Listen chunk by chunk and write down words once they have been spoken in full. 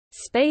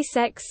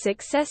SpaceX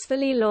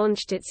successfully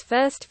launched its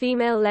first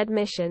female-led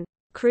mission,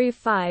 Crew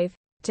 5,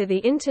 to the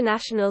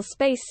International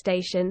Space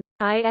Station,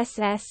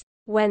 ISS,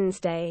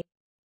 Wednesday.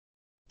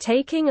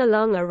 Taking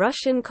along a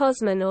Russian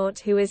cosmonaut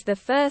who is the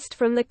first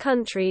from the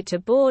country to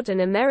board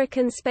an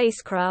American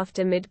spacecraft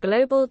amid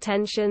global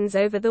tensions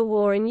over the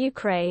war in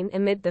Ukraine,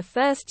 amid the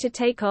first to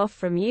take off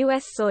from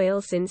U.S. soil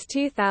since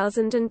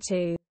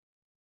 2002.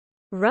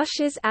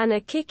 Russia's Anna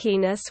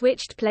Kikina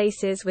switched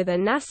places with a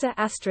NASA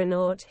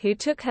astronaut who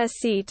took her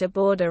seat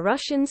aboard a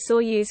Russian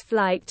Soyuz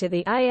flight to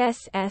the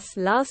ISS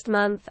last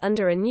month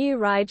under a new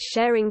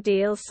ride-sharing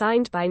deal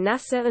signed by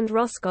NASA and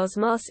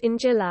Roscosmos in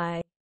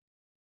July.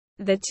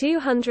 The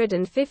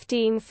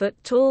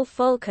 215-foot-tall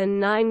Falcon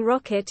 9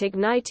 rocket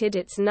ignited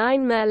its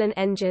 9 Merlin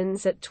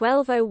engines at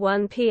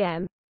 12:01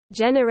 p.m.,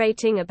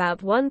 generating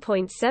about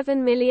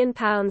 1.7 million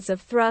pounds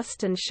of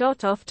thrust and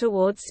shot off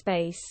towards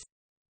space.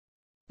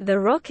 The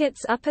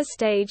rocket's upper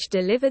stage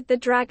delivered the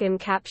Dragon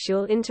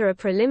capsule into a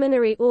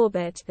preliminary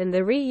orbit, and the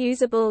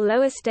reusable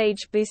lower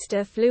stage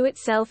booster flew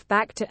itself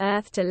back to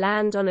Earth to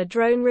land on a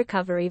drone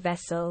recovery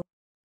vessel.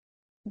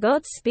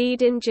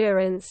 Godspeed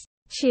Endurance.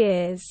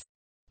 Cheers.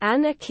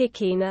 Anna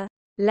Kikina,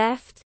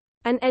 left,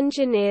 an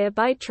engineer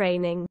by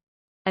training.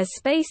 A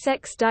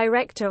SpaceX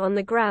director on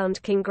the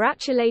ground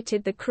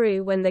congratulated the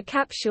crew when the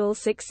capsule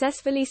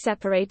successfully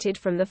separated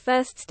from the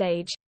first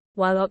stage.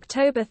 While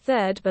October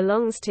 3rd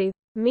belongs to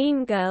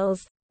Mean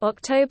Girls,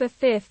 October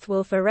 5th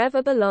will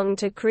forever belong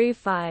to Crew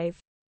 5.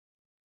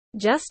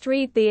 Just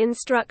read the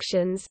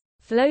instructions.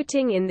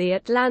 Floating in the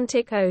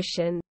Atlantic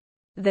Ocean.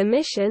 The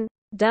mission,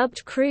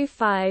 dubbed Crew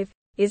 5,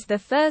 is the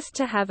first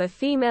to have a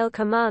female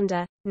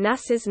commander,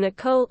 NASA's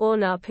Nicole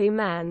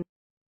Ornapu-Mann,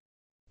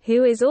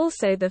 who is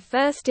also the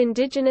first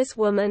indigenous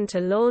woman to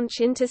launch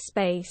into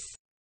space.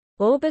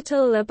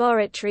 Orbital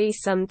laboratory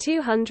some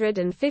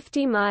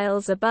 250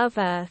 miles above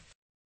Earth.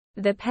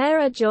 The pair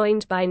are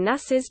joined by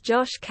NASA's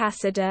Josh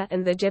Cassidy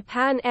and the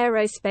Japan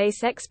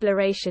Aerospace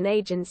Exploration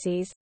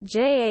Agency's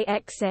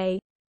JAXA,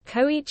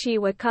 Koichi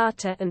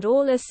Wakata, and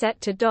all are set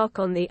to dock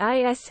on the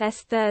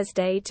ISS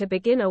Thursday to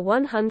begin a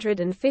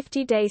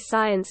 150-day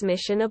science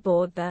mission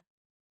aboard the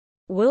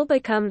will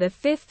become the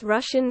fifth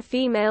Russian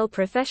female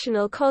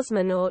professional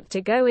cosmonaut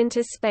to go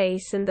into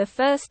space and the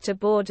first to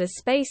board a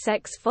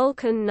SpaceX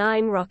Falcon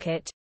 9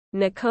 rocket.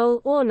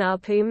 Nicole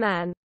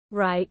Ornapu-Mann,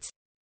 right?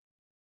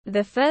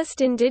 The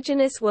first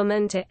indigenous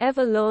woman to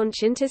ever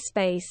launch into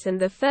space and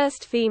the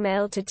first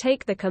female to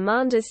take the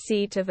commander's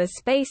seat of a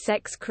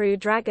SpaceX Crew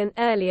Dragon.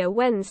 Earlier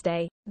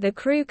Wednesday, the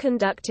crew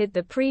conducted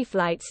the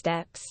pre-flight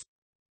steps.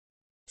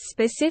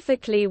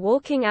 Specifically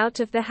walking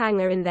out of the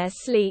hangar in their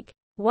sleek,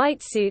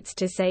 white suits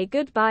to say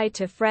goodbye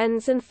to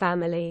friends and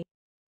family.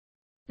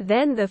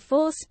 Then the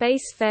four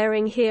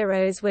spacefaring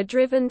heroes were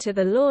driven to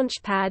the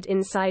launch pad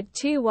inside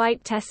two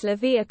white Tesla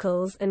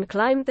vehicles and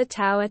climbed the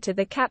tower to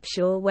the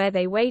capsule where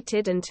they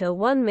waited until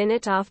 1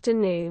 minute after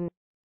noon.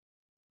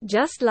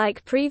 Just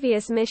like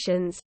previous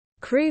missions,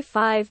 Crew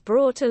 5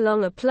 brought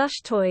along a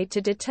plush toy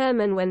to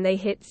determine when they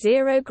hit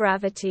zero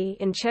gravity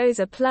and chose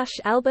a plush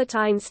Albert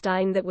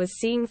Einstein that was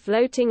seen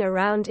floating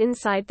around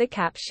inside the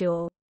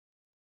capsule.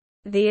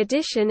 The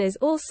addition is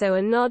also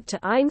a nod to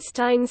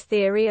Einstein's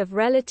theory of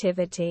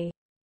relativity.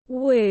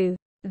 "Woo!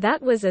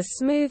 That was a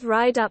smooth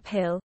ride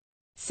uphill,"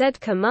 said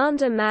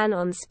Commander Mann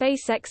on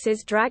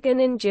SpaceX's Dragon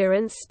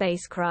Endurance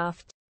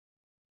spacecraft.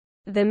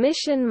 The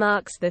mission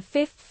marks the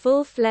fifth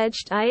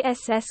full-fledged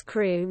ISS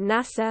crew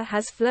NASA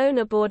has flown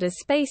aboard a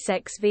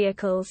SpaceX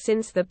vehicle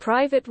since the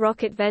private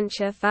rocket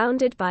venture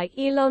founded by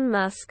Elon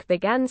Musk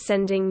began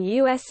sending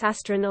U.S.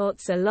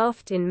 astronauts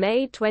aloft in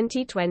May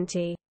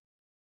 2020.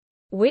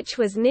 Which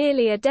was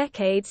nearly a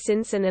decade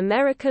since an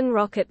American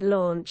rocket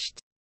launched.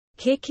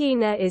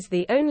 Kikina is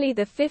the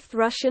fifth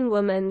Russian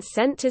woman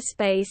sent to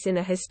space in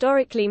a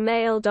historically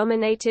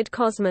male-dominated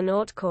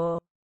cosmonaut corps.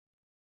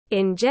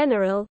 "In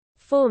general,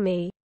 for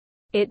me,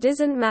 it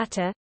doesn't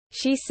matter,"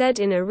 she said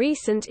in a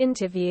recent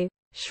interview,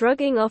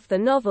 shrugging off the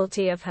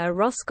novelty of her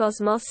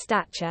Roscosmos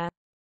stature.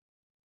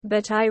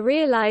 "But I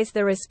realize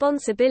the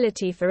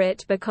responsibility for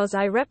it because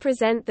I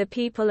represent the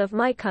people of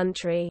my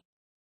country."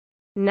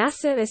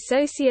 NASA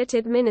Associate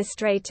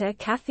Administrator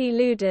Kathy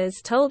Lueders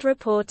told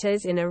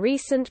reporters in a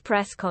recent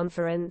press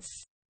conference.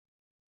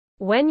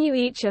 "When you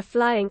each are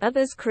flying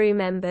others' crew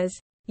members,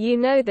 you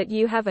know that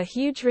you have a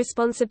huge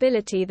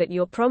responsibility that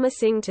you're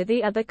promising to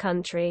the other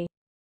country.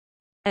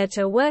 At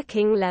a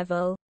working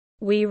level,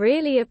 we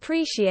really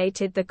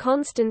appreciated the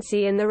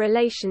constancy in the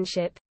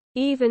relationship,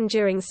 even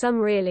during some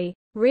really,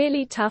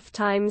 really tough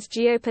times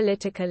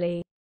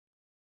geopolitically."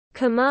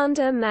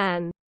 Commander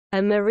Mann,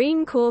 a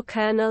Marine Corps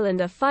colonel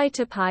and a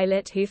fighter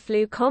pilot who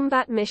flew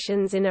combat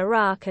missions in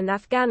Iraq and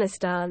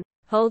Afghanistan,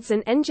 holds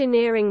an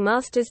engineering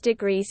master's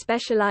degree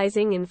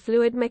specializing in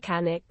fluid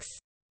mechanics.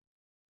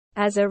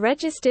 As a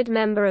registered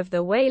member of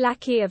the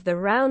Wailaki of the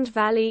Round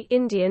Valley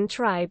Indian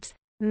tribes,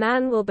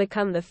 Mann will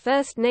become the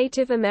first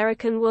Native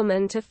American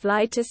woman to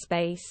fly to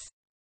space.